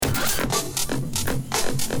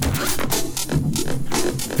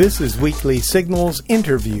This is Weekly Signals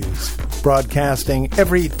Interviews, broadcasting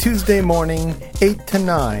every Tuesday morning, 8 to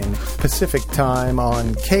 9 Pacific Time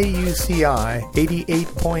on KUCI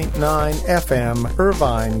 88.9 FM,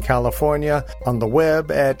 Irvine, California, on the web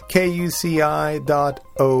at kuci.org.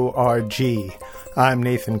 I'm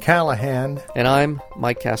Nathan Callahan. And I'm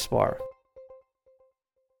Mike Kaspar.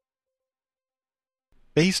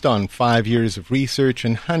 Based on 5 years of research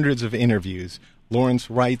and hundreds of interviews, Lawrence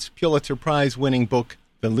Wright's Pulitzer Prize-winning book,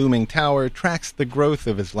 The Looming Tower, tracks the growth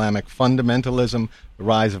of Islamic fundamentalism, the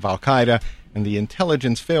rise of al-Qaeda, and the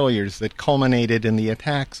intelligence failures that culminated in the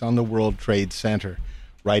attacks on the World Trade Center.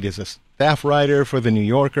 Wright is a staff writer for The New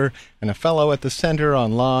Yorker and a fellow at the Center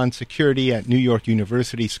on Law and Security at New York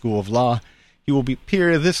University School of Law. He will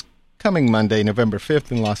appear this coming Monday, November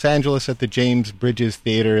 5th, in Los Angeles at the James Bridges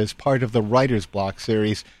Theater as part of the Writer's Block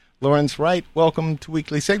series. Lawrence Wright, welcome to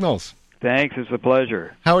Weekly Signals. Thanks, it's a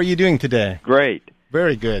pleasure. How are you doing today? Great.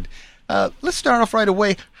 Very good. Let's start off right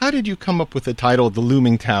away. How did you come up with the title, The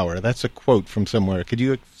Looming Tower? That's a quote from somewhere. Could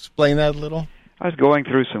you explain that a little? I was going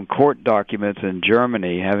through some court documents in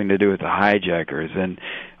Germany having to do with the hijackers, and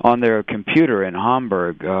on their computer in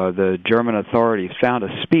Hamburg, the German authorities found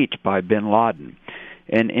a speech by bin Laden.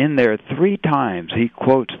 And in there 3 times he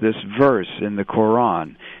quotes this verse in the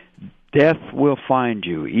Quran, "Death will find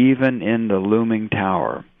you, even in the looming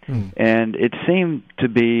tower." And it seemed to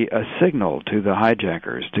be a signal to the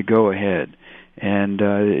hijackers to go ahead. And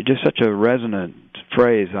just such a resonant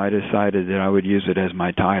phrase, I decided that I would use it as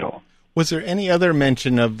my title. Was there any other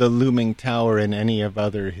mention of the looming tower in any of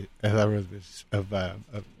bin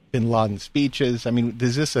Laden's speeches? I mean,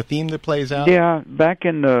 is this a theme that plays out? Yeah, back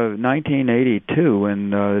in 1982, when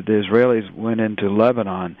the Israelis went into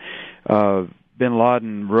Lebanon, bin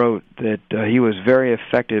Laden wrote that he was very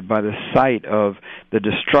affected by the sight of the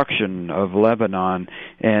destruction of Lebanon,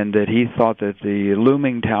 and that he thought that the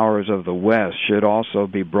looming towers of the West should also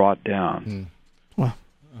be brought down. Well,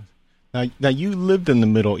 now you lived in the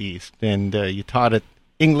Middle East, and you taught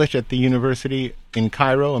English at the university in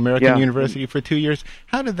Cairo, American University, for 2 years.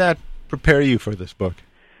 How did that prepare you for this book?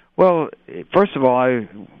 Well, first of all, I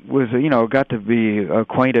was, got to be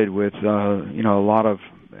acquainted with, a lot of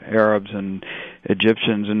Arabs and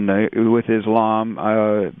Egyptians and with Islam,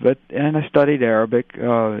 and I studied Arabic.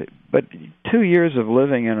 But 2 years of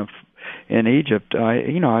living in Egypt,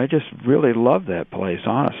 I just really loved that place.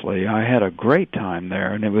 Honestly, I had a great time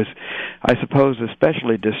there, and it was, I suppose,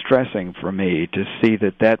 especially distressing for me to see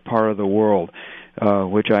that part of the world,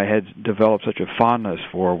 which I had developed such a fondness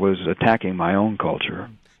for, was attacking my own culture.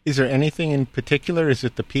 Is there anything in particular? Is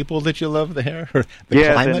it the people that you love there, or the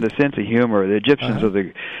climate? And the sense of humor. The Egyptians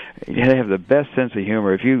they have the best sense of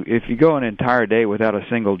humor. If you go an entire day without a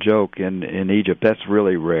single joke in Egypt, that's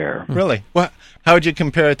really rare. Really? Well, how would you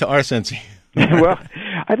compare it to our sense of humor? Well,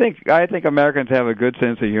 I think Americans have a good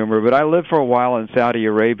sense of humor. But I lived for a while in Saudi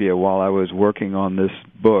Arabia while I was working on this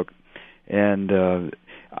book, and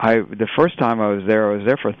the first time I was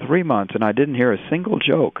there for 3 months, and I didn't hear a single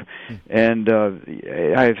joke. And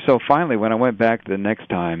so finally, when I went back the next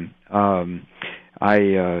time,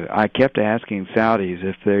 I kept asking Saudis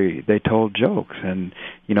if they told jokes, and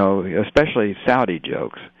especially Saudi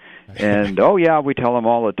jokes. And oh yeah, we tell them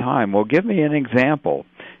all the time. Well, give me an example.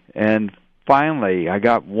 And finally, I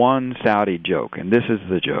got one Saudi joke, and this is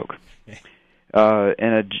the joke.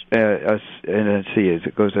 And let's see,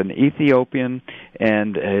 it goes an Ethiopian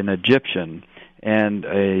and an Egyptian and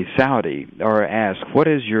a Saudi are asked, "What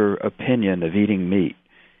is your opinion of eating meat?"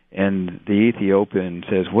 And the Ethiopian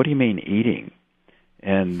says, "What do you mean eating?"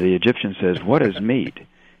 And the Egyptian says, "What is meat?"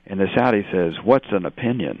 And the Saudi says, "What's an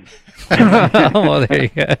opinion?" Well, there you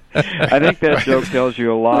go. I think that joke tells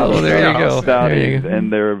you a lot about Saudis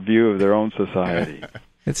and their view of their own society.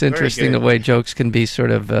 It's interesting the way jokes can be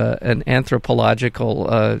sort of an anthropological,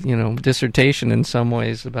 dissertation in some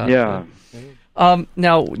ways about. Yeah.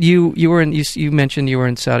 Now you mentioned you were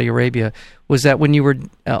in Saudi Arabia. Was that when you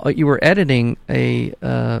were editing a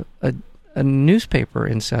newspaper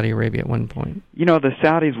in Saudi Arabia at one point? The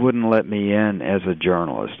Saudis wouldn't let me in as a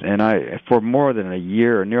journalist, and for more than a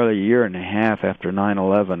year, nearly a year and a half after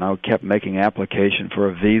 9/11, I kept making application for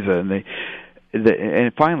a visa, and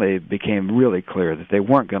and finally it became really clear that they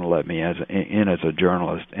weren't going to let me in as a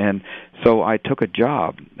journalist. And so I took a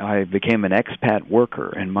job. I became an expat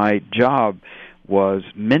worker, and my job was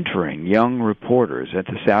mentoring young reporters at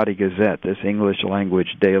the Saudi Gazette, this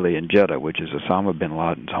English-language daily in Jeddah, which is Osama bin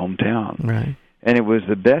Laden's hometown. Right. And it was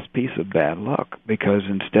the best piece of bad luck, because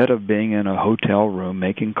instead of being in a hotel room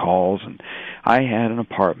making calls, and I had an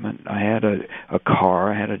apartment, I had a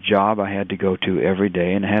car, I had a job I had to go to every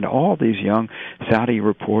day, and I had all these young Saudi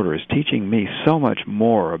reporters teaching me so much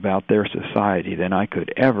more about their society than I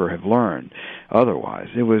could ever have learned otherwise.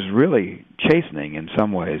 It was really chastening in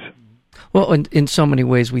some ways. Well, in so many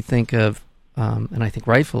ways we think of, and I think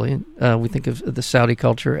rightfully, we think of the Saudi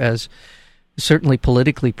culture as certainly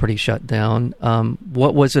politically pretty shut down.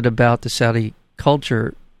 What was it about the Saudi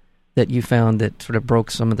culture that you found that sort of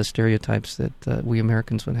broke some of the stereotypes that we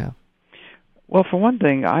Americans would have? Well, for one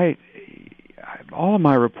thing, all of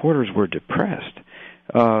my reporters were depressed.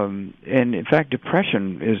 And in fact,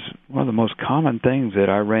 depression is one of the most common things that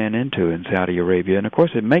I ran into in Saudi Arabia. And of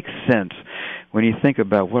course, it makes sense when you think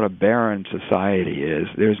about what a barren society is.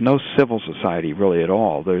 There's no civil society really at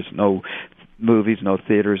all. There's no movies, no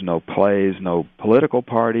theaters, no plays, no political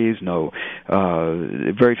parties, no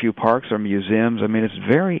very few parks or museums. I mean, it's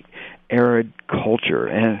very arid culture,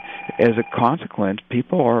 and as a consequence,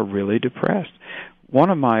 people are really depressed.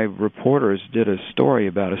 One of my reporters did a story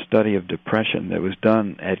about a study of depression that was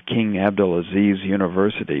done at King Abdulaziz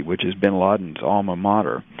University, which is bin Laden's alma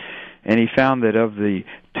mater. And he found that of the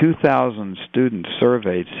 2,000 students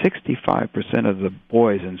surveyed, 65% of the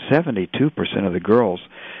boys and 72% of the girls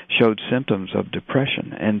showed symptoms of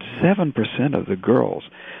depression, and 7% of the girls,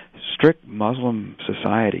 strict Muslim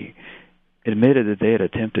society, admitted that they had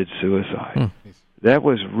attempted suicide. That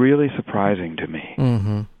was really surprising to me.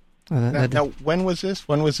 Mm-hmm. Now, when was this?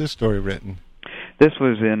 When was this story written? This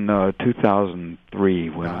was in 2003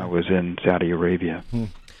 when I was in Saudi Arabia.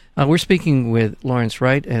 We're speaking with Lawrence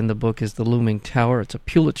Wright, and the book is The Looming Tower. It's a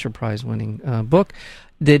Pulitzer Prize-winning book.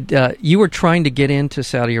 You were trying to get into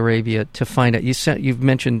Saudi Arabia to find out. You've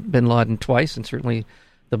mentioned bin Laden twice, and certainly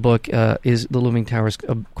the book is The Looming Tower is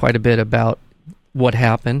quite a bit about what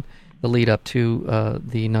happened, the lead up to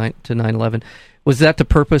 9/11. Was that the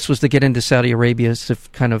purpose? Was to get into Saudi Arabia to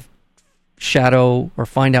kind of shadow or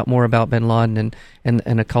find out more about bin Laden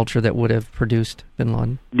and a culture that would have produced bin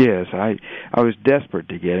Laden? Yes, I was desperate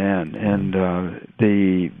to get in, and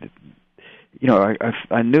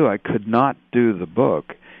I knew I could not do the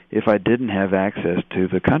book if I didn't have access to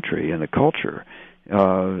the country and the culture.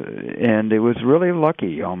 And it was really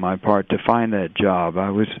lucky on my part to find that job. I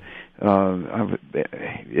was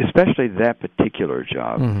especially that particular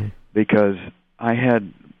job, because I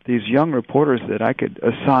had these young reporters that I could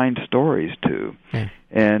assign stories to.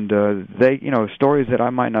 And they, stories that I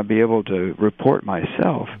might not be able to report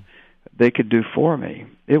myself, they could do for me.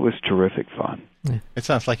 It was terrific fun. It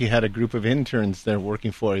sounds like you had a group of interns there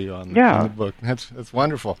working for you on the book. That's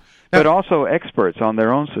wonderful. Now, but also experts on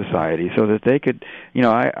their own society, so that they could,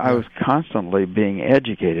 I was constantly being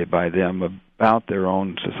educated by them about their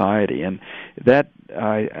own society, and that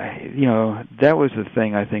that was the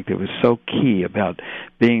thing I think that was so key about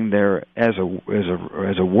being there as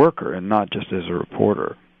a worker and not just as a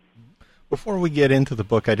reporter. Before we get into the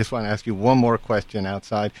book, I just want to ask you one more question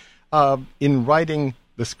outside. In writing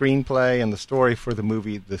the screenplay and the story for the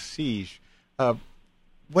movie The Siege,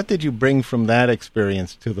 what did you bring from that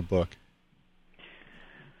experience to the book?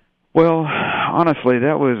 Well, honestly,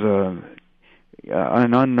 that was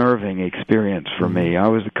an unnerving experience for me. I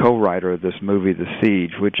was the co-writer of this movie, The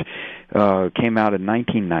Siege, which came out in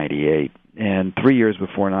 1998, and 3 years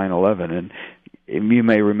before 9/11. And you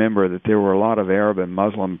may remember that there were a lot of Arab and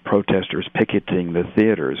Muslim protesters picketing the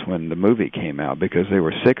theaters when the movie came out because they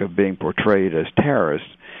were sick of being portrayed as terrorists.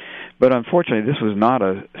 But unfortunately, this was not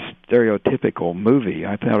a stereotypical movie.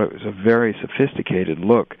 I thought it was a very sophisticated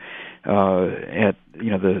look at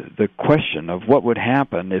the question of what would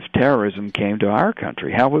happen if terrorism came to our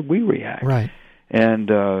country. How would we react? Right. And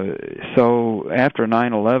so after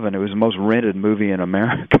 9/11, it was the most rented movie in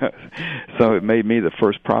America. So it made me the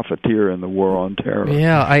first profiteer in the war on terror.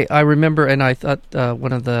 Yeah, I remember, and I thought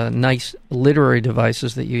one of the nice literary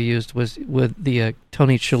devices that you used was with the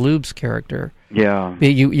Tony Shalhoub's character. Yeah.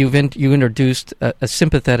 You introduced a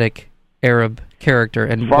sympathetic Arab character,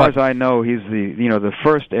 and as far as I know, he's the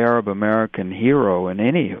first Arab American hero in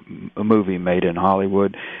any movie made in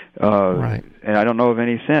Hollywood. Right. And I don't know of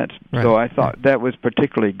any since. Right. So I thought that was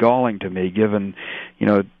particularly galling to me, given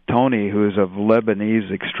Tony, who is of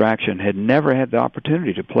Lebanese extraction, had never had the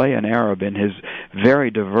opportunity to play an Arab in his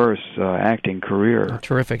very diverse acting career. A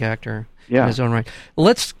terrific actor in his own right.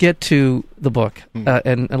 Let's get to the book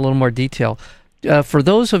and a little more detail. For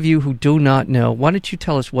those of you who do not know, why don't you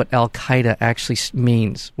tell us what Al-Qaeda actually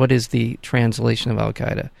means? What is the translation of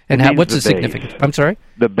Al-Qaeda? And what's the significance? I'm sorry?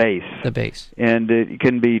 The base. The base. And it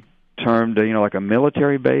can be termed, like a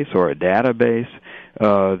military base or a database.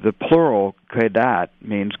 the plural Qedat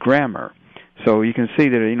means grammar. So you can see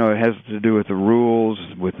that, it has to do with the rules,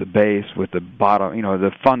 with the base, with the bottom,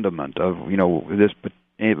 the fundament of,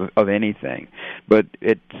 of anything. But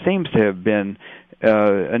it seems to have been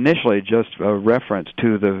initially just a reference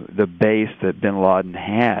to the base that bin Laden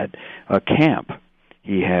had, a camp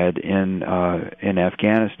he had in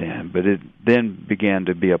Afghanistan, but it then began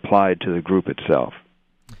to be applied to the group itself.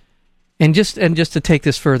 And just to take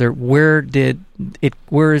this further, where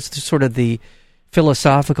is sort of the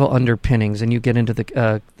philosophical underpinnings? And you get into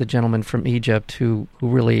the gentleman from Egypt who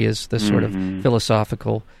really is the sort of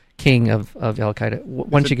philosophical king of Al Qaeda.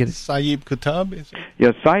 Once you get Sayyid Qutb, is it?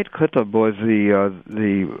 Yeah, Sayyid Qutb was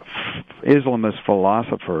the Islamist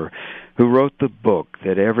philosopher who wrote the book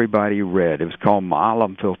that everybody read. It was called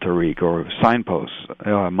Ma'alim fil Tariq, or Signposts,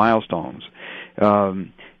 Milestones.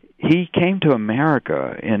 He came to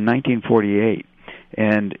America in 1948,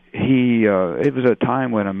 and it was a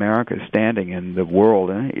time when America's standing in the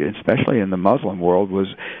world, and especially in the Muslim world,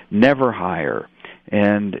 was never higher.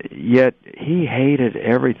 And yet he hated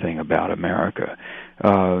everything about America.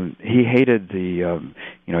 He hated he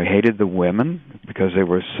hated the women because they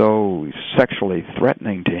were so sexually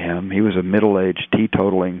threatening to him. He was a middle-aged,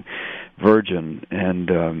 teetotaling virgin, and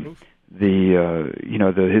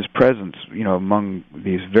his presence, among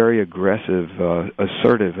these very aggressive,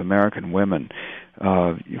 assertive American women,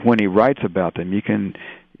 when he writes about them, you can,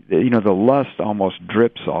 the lust almost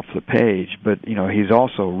drips off the page, but, he's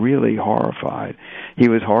also really horrified. He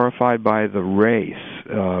was horrified by the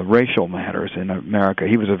racial matters in America.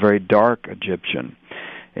 He was a very dark Egyptian,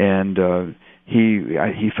 and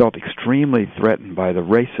he felt extremely threatened by the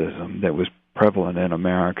racism that was prevalent in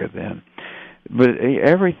America then. But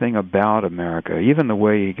everything about America, even the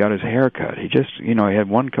way he got his hair cut, he just, he had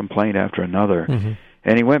one complaint after another. Mm-hmm.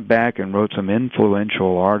 And he went back and wrote some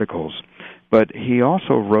influential articles. But he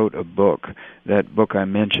also wrote a book, that book I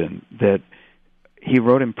mentioned, that he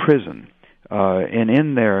wrote in prison. And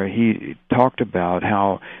in there he talked about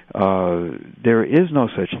how there is no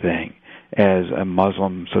such thing as a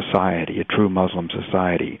Muslim society, a true Muslim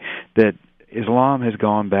society, that Islam has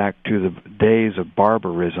gone back to the days of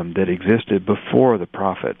barbarism that existed before the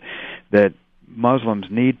Prophet, that Muslims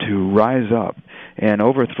need to rise up and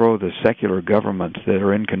overthrow the secular governments that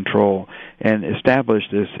are in control and establish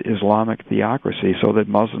this Islamic theocracy so that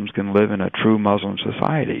Muslims can live in a true Muslim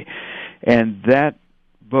society. And that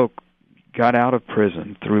book got out of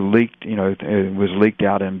prison through it was leaked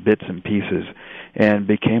out in bits and pieces and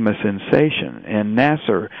became a sensation. And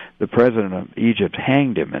Nasser, the president of Egypt,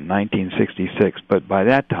 hanged him in 1966. But by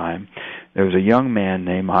that time, there was a young man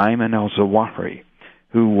named Ayman al-Zawahiri,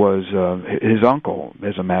 who was his uncle,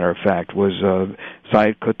 as a matter of fact, was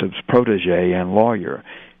Sayyid Qutb's protege and lawyer.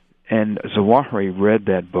 And Zawahiri read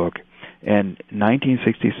that book, and in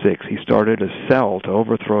 1966 he started a cell to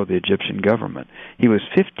overthrow the Egyptian government. He was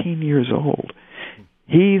 15 years old.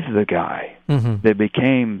 He's the guy that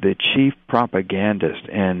became the chief propagandist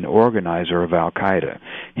and organizer of Al-Qaeda.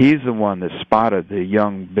 He's the one that spotted the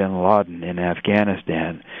young bin Laden in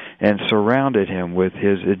Afghanistan and surrounded him with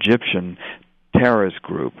his Egyptian terrorist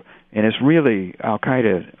group. And it's really,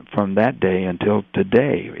 Al-Qaeda from that day until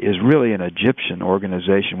today is really an Egyptian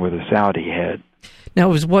organization with a Saudi head. Now,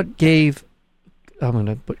 it was what gave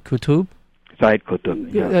Qutb? Sayyid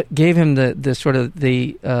Qutb, yeah. Gave him the sort of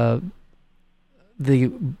the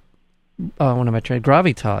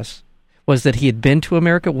gravitas, was that he had been to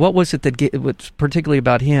America. What was it that was particularly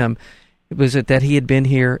about him? Was it that he had been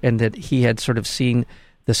here and that he had sort of seen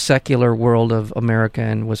the secular world of America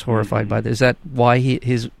and was horrified by that? Is that why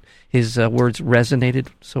his words resonated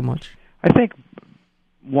so much? I think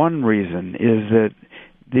one reason is that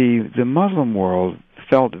the Muslim world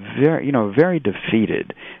felt very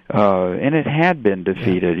defeated, and it had been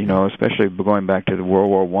defeated, especially going back to the World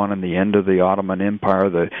War I and the end of the Ottoman Empire,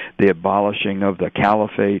 the abolishing of the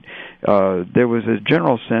caliphate. There was a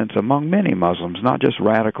general sense among many Muslims, not just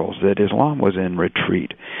radicals, that Islam was in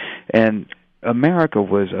retreat, and America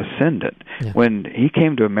was ascendant. Yeah. When he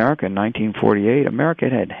came to America in 1948, America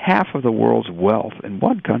had half of the world's wealth in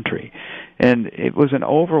one country, and it was an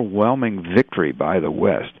overwhelming victory by the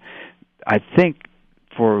West. I think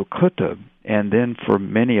for Qutb, and then for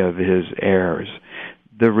many of his heirs,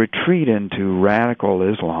 the retreat into radical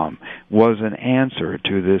Islam was an answer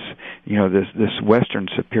to this Western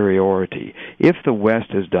superiority. If the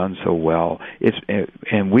West has done so well,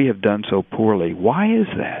 and we have done so poorly, why is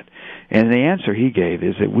that? And the answer he gave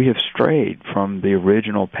is that we have strayed from the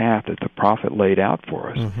original path that the Prophet laid out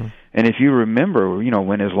for us. Mm-hmm. And if you remember,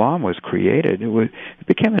 when Islam was created, it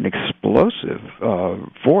became an explosive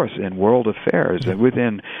force in world affairs. And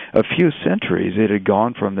within a few centuries, it had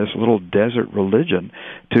gone from this little desert religion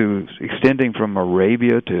to extending from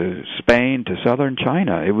Arabia to Spain to southern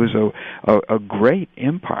China. It was a great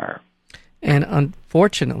empire. And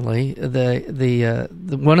unfortunately, the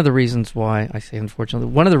one of the reasons why I say unfortunately,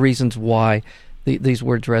 one of the reasons why these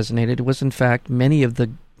words resonated was, in fact, many of the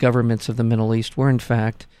governments of the Middle East were in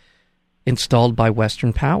fact installed by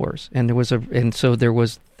Western powers, and so there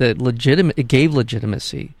was the legitimate. It gave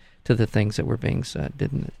legitimacy to the things that were being said,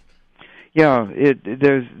 didn't it? Yeah,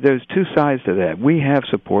 there's two sides to that. We have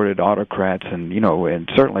supported autocrats, and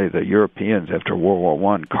certainly the Europeans after World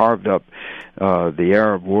War I carved up the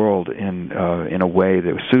Arab world in a way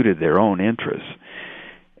that suited their own interests.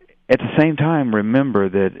 At the same time, remember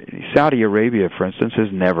that Saudi Arabia, for instance, has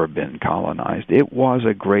never been colonized. It was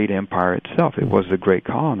a great empire itself. It was the great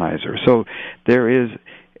colonizer. So there is,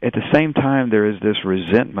 at the same time, there is this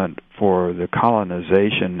resentment for the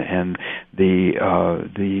colonization and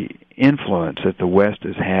the influence that the West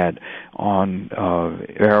has had on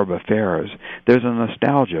Arab affairs. There's a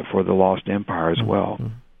nostalgia for the lost empire as well. Mm-hmm.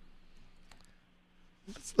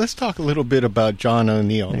 Let's talk a little bit about John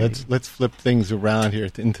O'Neill. Let's flip things around here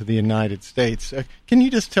into the United States. Can you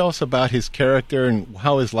just tell us about his character and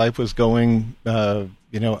how his life was going,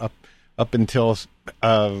 up until, say,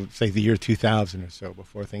 the year 2000 or so,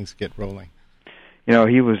 before things get rolling?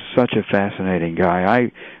 He was such a fascinating guy.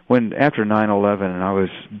 After 9/11, and I was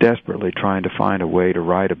desperately trying to find a way to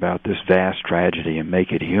write about this vast tragedy and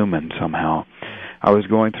make it human somehow, I was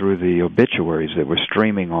going through the obituaries that were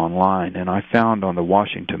streaming online, and I found on the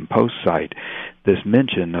Washington Post site this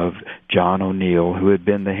mention of John O'Neill, who had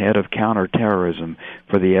been the head of counterterrorism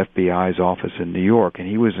for the FBI's office in New York, and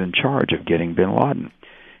he was in charge of getting bin Laden.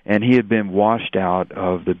 And he had been washed out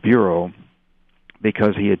of the Bureau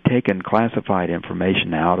because he had taken classified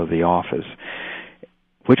information out of the office,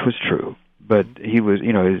 which was true. But he was,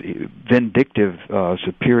 his vindictive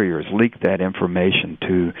superiors leaked that information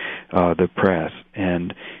to the press,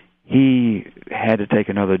 and he had to take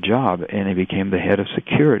another job, and he became the head of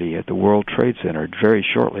security at the World Trade Center very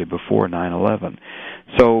shortly before 9/11.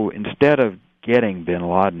 So instead of getting bin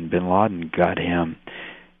Laden got him.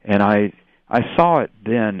 And I saw it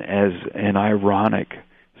then as an ironic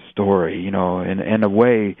story, in a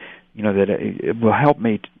way, that it will help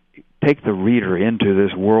me take the reader into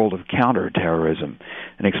this world of counterterrorism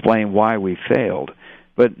and explain why we failed.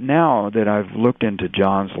 But now that I've looked into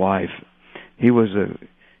John's life, he was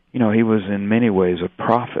in many ways a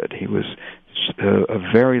prophet. He was a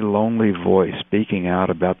very lonely voice speaking out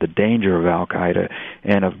about the danger of Al-Qaeda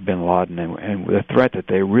and of bin Laden and the threat that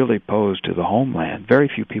they really posed to the homeland. Very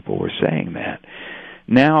few people were saying that.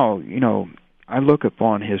 Now, I look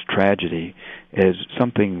upon his tragedy as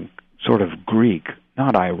something sort of Greek,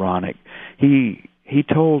 not ironic. He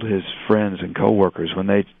told his friends and coworkers when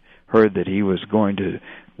they heard that he was going to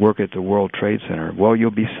work at the World Trade Center, well,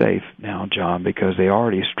 you'll be safe now, John, because they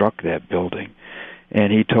already struck that building.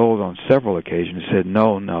 And he told on several occasions, said,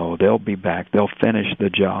 no, they'll be back. They'll finish the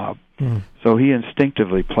job. So he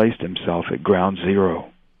instinctively placed himself at ground zero.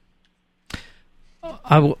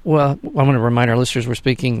 I want to remind our listeners we're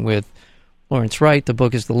speaking with Lawrence Wright. The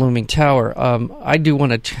book is The Looming Tower. I do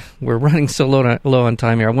want to. We're running so low on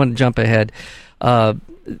time here. I want to jump ahead. Why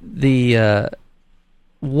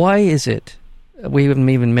is it we haven't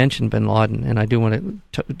even mentioned bin Laden, and I do want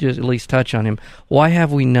to just at least touch on him. Why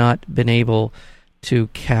have we not been able to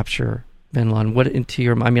capture bin Laden? What into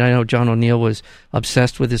your? I mean, I know John O'Neill was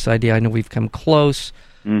obsessed with this idea. I know we've come close.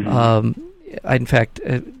 Mm-hmm. In fact,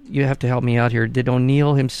 you have to help me out here. Did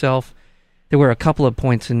O'Neill himself? There were a couple of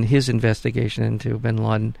points in his investigation into bin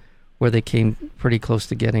Laden where they came pretty close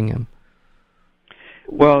to getting him.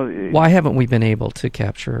 Well, why haven't we been able to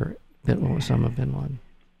capture some of bin Laden?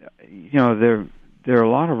 There are a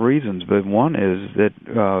lot of reasons, but one is that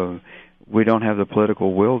we don't have the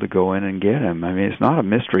political will to go in and get him. I mean, it's not a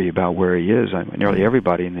mystery about where he is. I mean, nearly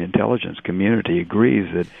everybody in the intelligence community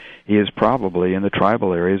agrees that he is probably in the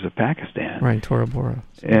tribal areas of Pakistan. Right, Tora Bora.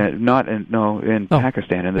 And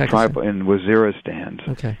Pakistan, in the tribal, in Waziristan.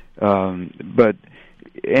 Okay. But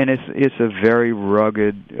it's a very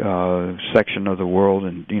rugged section of the world,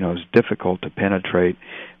 and it's difficult to penetrate.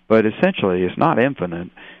 But essentially, it's not infinite.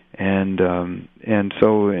 And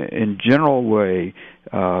so, in general way,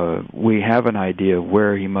 we have an idea of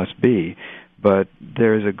where he must be, But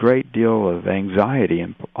there's a great deal of anxiety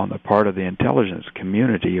on the part of the intelligence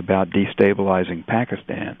community about destabilizing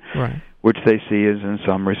Pakistan, right, which they see as, in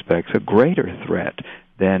some respects, a greater threat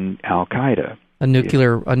than Al-Qaeda. A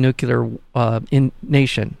nuclear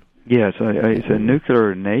nation. Yes, it's a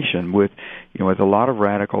nuclear nation with a lot of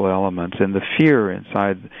radical elements, and the fear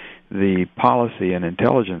inside the policy and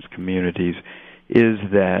intelligence communities is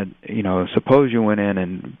that, suppose you went in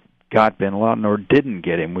and got bin Laden, or didn't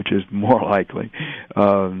get him, which is more likely,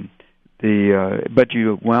 but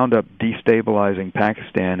you wound up destabilizing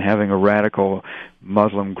Pakistan, having a radical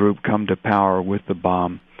Muslim group come to power with the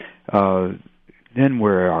bomb, then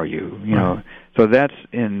where are you? So that's,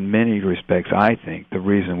 in many respects, I think, the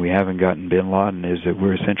reason we haven't gotten bin Laden is that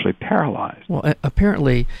we're essentially paralyzed. Well,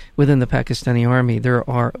 apparently, within the Pakistani army, there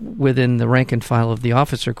are, within the rank and file of the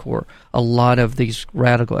officer corps, a lot of these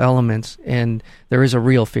radical elements, and there is a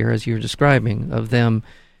real fear, as you're describing, of them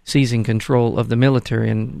seizing control of the military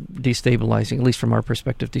and destabilizing, at least from our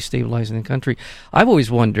perspective, destabilizing the country. I've always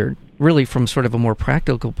wondered, really from sort of a more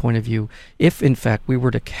practical point of view, if, in fact, we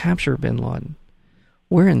were to capture bin Laden,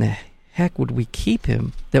 where in the heck would we keep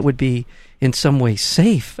him that would be in some way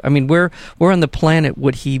safe? I mean, where on the planet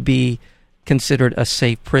would he be considered a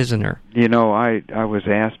safe prisoner? I was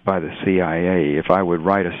asked by the CIA if I would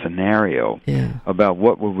write a scenario about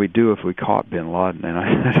what would we do if we caught bin Laden, and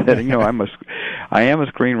I said, I am a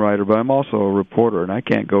screenwriter, but I'm also a reporter, and I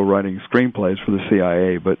can't go writing screenplays for the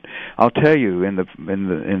CIA. But I'll tell you, in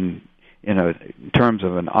terms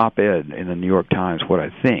of an op-ed in the New York Times, what I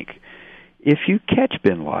think. If you catch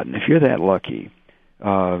bin Laden, if you're that lucky,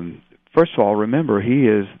 first of all, remember, he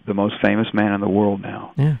is the most famous man in the world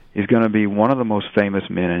now. Yeah. He's going to be one of the most famous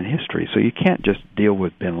men in history. So you can't just deal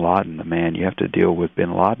with bin Laden, the man. You have to deal with bin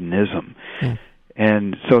Ladenism. Yeah.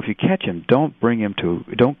 And so if you catch him, don't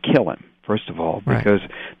kill him, first of all, because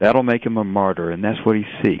that'll make him a martyr, and that's what he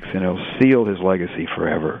seeks, and it'll seal his legacy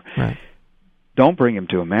forever. Right. Don't bring him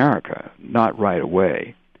to America, not right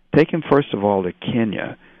away. Take him, first of all, to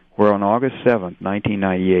Kenya, where on August 7th,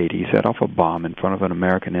 1998, he set off a bomb in front of an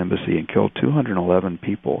American embassy and killed 211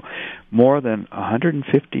 people. More than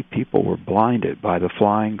 150 people were blinded by the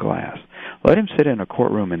flying glass. Let him sit in a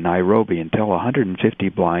courtroom in Nairobi and tell 150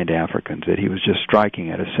 blind Africans that he was just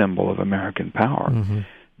striking at a symbol of American power. Mm-hmm.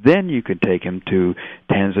 Then you could take him to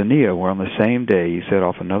Tanzania, where on the same day he set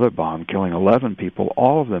off another bomb, killing 11 people,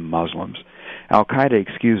 all of them Muslims. Al-Qaeda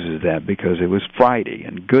excuses that because it was Friday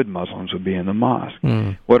and good Muslims would be in the mosque.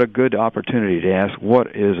 Mm. What a good opportunity to ask,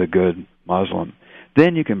 what is a good Muslim?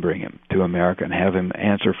 Then you can bring him to America and have him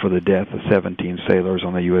answer for the death of 17 sailors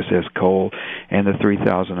on the USS Cole and the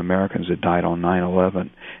 3,000 Americans that died on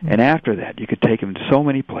 9/11. And after that, you could take him to so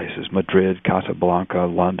many places, Madrid, Casablanca,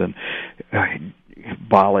 London,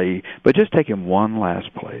 Bali, but just take him one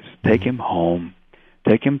last place. Take him home.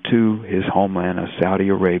 Take him to his homeland of Saudi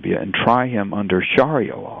Arabia and try him under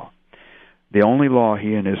Sharia law, the only law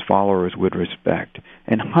he and his followers would respect.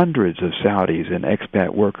 And hundreds of Saudis and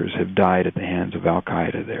expat workers have died at the hands of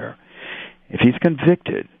Al-Qaeda there. If he's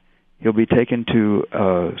convicted, he'll be taken to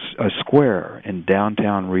a square in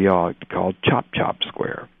downtown Riyadh called Chop Chop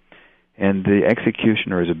Square. And the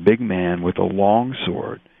executioner is a big man with a long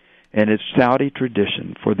sword. And it's Saudi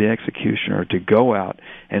tradition for the executioner to go out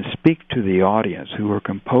and speak to the audience, who are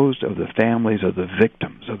composed of the families of the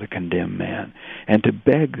victims of the condemned man, and to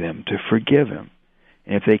beg them to forgive him.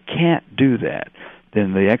 And if they can't do that,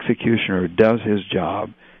 then the executioner does his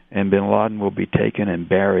job, and bin Laden will be taken and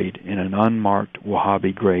buried in an unmarked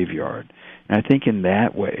Wahhabi graveyard. And I think in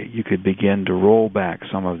that way you could begin to roll back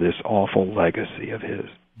some of this awful legacy of his.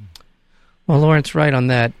 Well, Lawrence Wright, on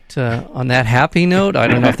that happy note, I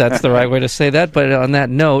don't know if that's the right way to say that, but on that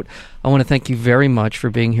note, I want to thank you very much for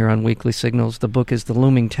being here on Weekly Signals. The book is The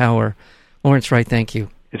Looming Tower. Lawrence Wright, thank you.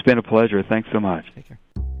 It's been a pleasure. Thanks so much. Take care.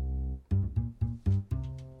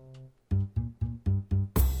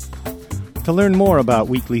 To learn more about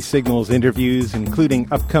Weekly Signals interviews,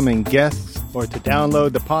 including upcoming guests, or to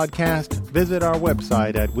download the podcast, visit our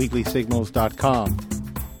website at weeklysignals.com.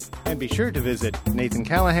 And be sure to visit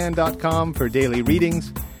nathancallahan.com for daily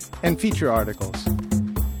readings and feature articles.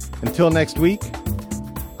 Until next week,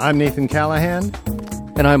 I'm Nathan Callahan.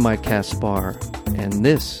 And I'm Mike Kaspar, and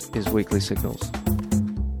this is Weekly Signals.